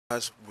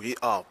Guys, we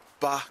are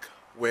back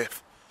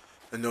with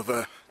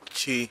another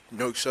Chi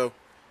No So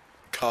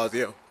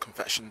cardio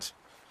confessions.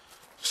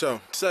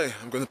 So today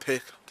I'm going to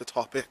pick the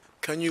topic: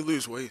 can you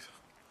lose weight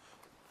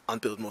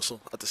and build muscle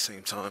at the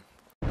same time?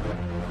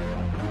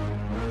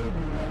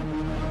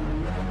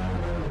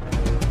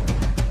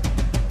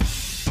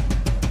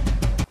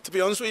 To be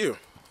honest with you,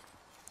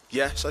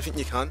 yes, I think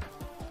you can.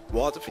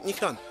 Why do I think you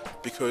can?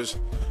 Because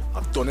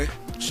I've done it.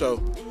 So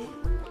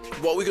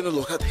what we're going to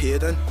look at here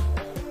then,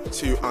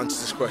 to answer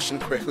this question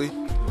quickly,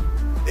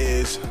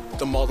 is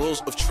the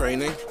models of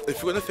training.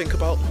 If we're going to think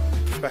about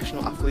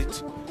professional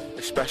athletes,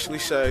 especially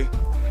say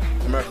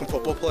American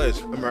football players,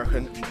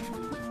 American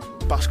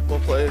basketball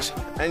players,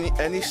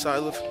 any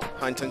style of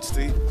high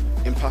intensity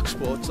impact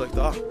sports like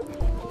that,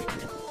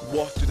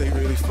 what do they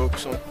really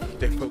focus on?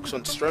 They focus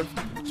on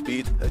strength,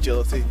 speed,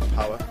 agility,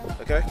 power,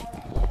 okay?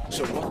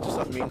 So what does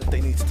that mean?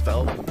 They need to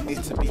develop, they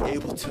need to be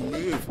able to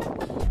move,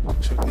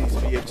 so they need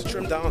to be able to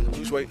trim down,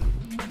 lose weight,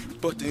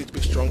 but they need to be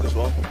strong as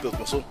well, build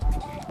muscle.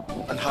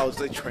 And how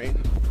do they train?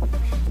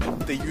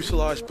 They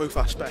utilize both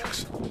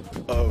aspects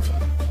of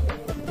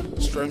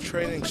strength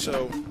training,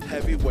 so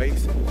heavy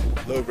weight,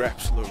 low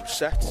reps, low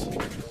sets,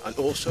 and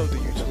also they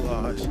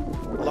utilize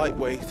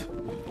lightweight,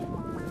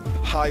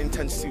 high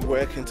intensity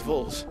work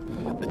intervals,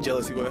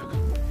 agility work.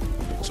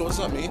 So what does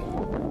that mean?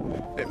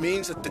 It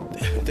means that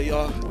they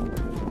are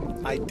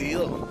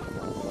ideal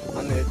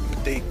and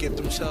they give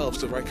themselves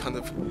the right kind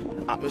of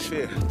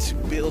atmosphere to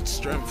build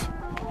strength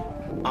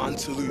and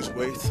to lose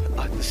weight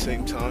at the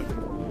same time.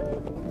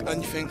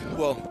 And you think,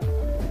 well,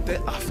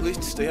 they're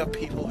athletes, they are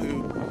people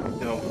who,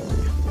 you know,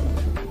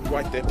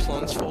 write their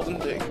plans for them,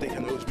 they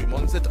can always be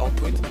monitored on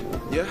point.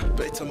 Yeah,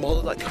 but it's a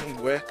model that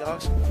can work,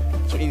 guys.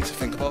 That's what you need to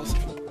think about.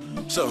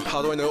 So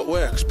how do I know it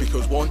works?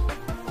 Because one,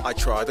 I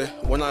tried it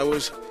when I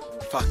was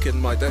back in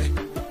my day.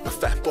 I'm a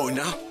fat boy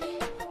now.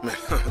 I'm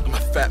a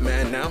fat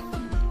man now.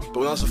 But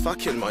when I was a fat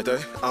kid in my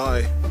day,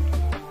 I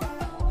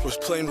was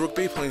playing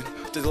rugby,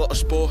 did a lot of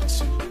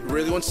sports,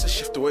 really wanted to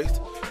shift the weight,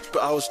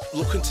 but I was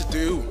looking to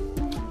do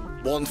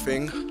one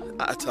thing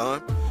at a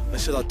time. I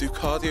said I'd do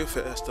cardio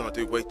first and I'd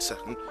do weight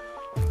second,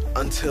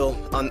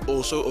 and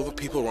also other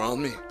people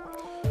around me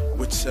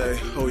would say,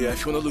 oh yeah,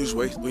 if you want to lose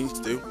weight, we need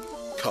to do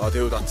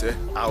cardio, that's it,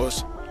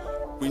 hours.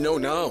 We know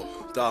now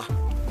that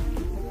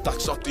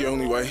that's not the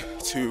only way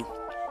to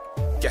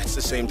get to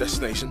the same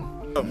destination.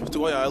 The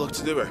way I looked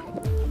to do it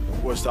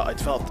was that I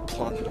developed a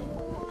plan.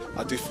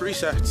 I'd do 3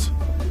 sets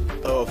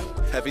of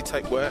heavy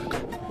type work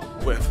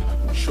with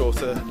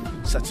shorter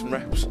sets and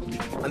reps,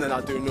 and then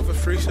I'd do another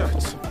 3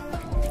 sets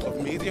of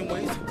medium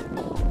weight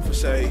for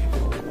say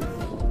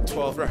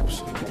 12 reps,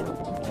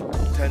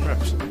 10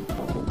 reps,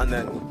 and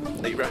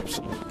then 8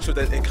 reps. So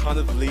then it kind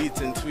of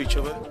leads into each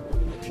other.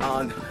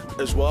 And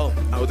as well,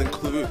 I would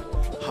include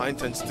high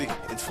intensity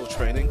interval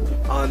training,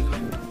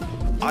 and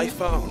I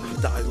found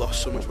that I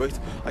lost so much weight.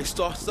 I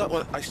started that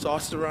when I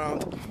started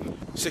around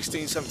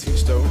 16, 17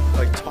 stone,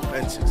 like top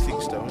end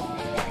 16 stone,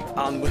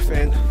 and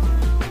within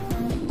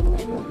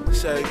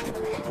say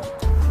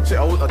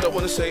I don't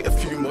want to say a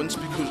few months,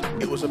 because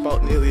it was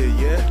about nearly a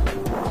year,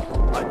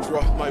 I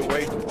dropped my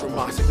weight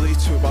dramatically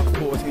to about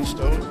 14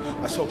 stone.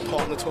 I took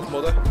part in the Tough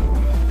Mudder.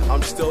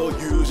 I'm still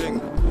using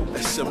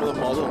a similar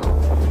model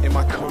in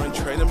my current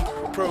training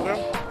program,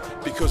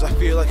 because I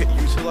feel like it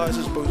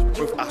utilizes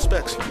both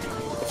aspects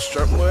of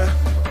strength wear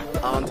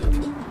and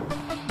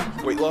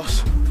weight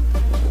loss.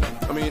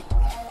 I mean,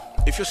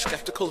 if you're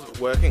skeptical of it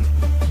working,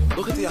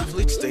 look at the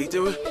athletes, they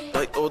do it.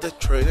 Like, all their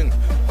training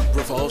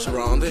revolves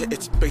around it.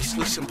 It's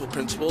basically simple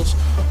principles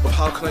of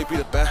how can I be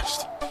the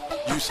best,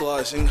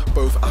 utilizing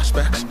both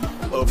aspects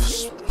of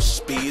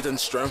speed and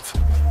strength.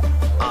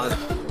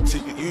 And to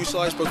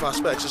utilize both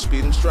aspects of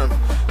speed and strength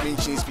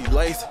means you need to be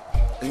light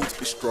and you need to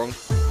be strong.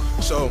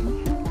 So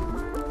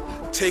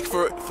take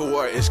for it for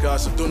what it is,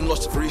 guys. I've done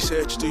lots of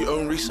research. Do your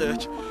own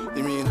research.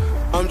 You mean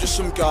I'm just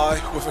some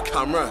guy with a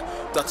camera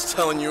that's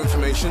telling you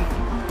information,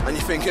 and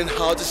you're thinking,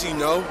 how does he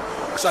know?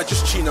 Because I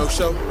just Chi No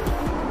So.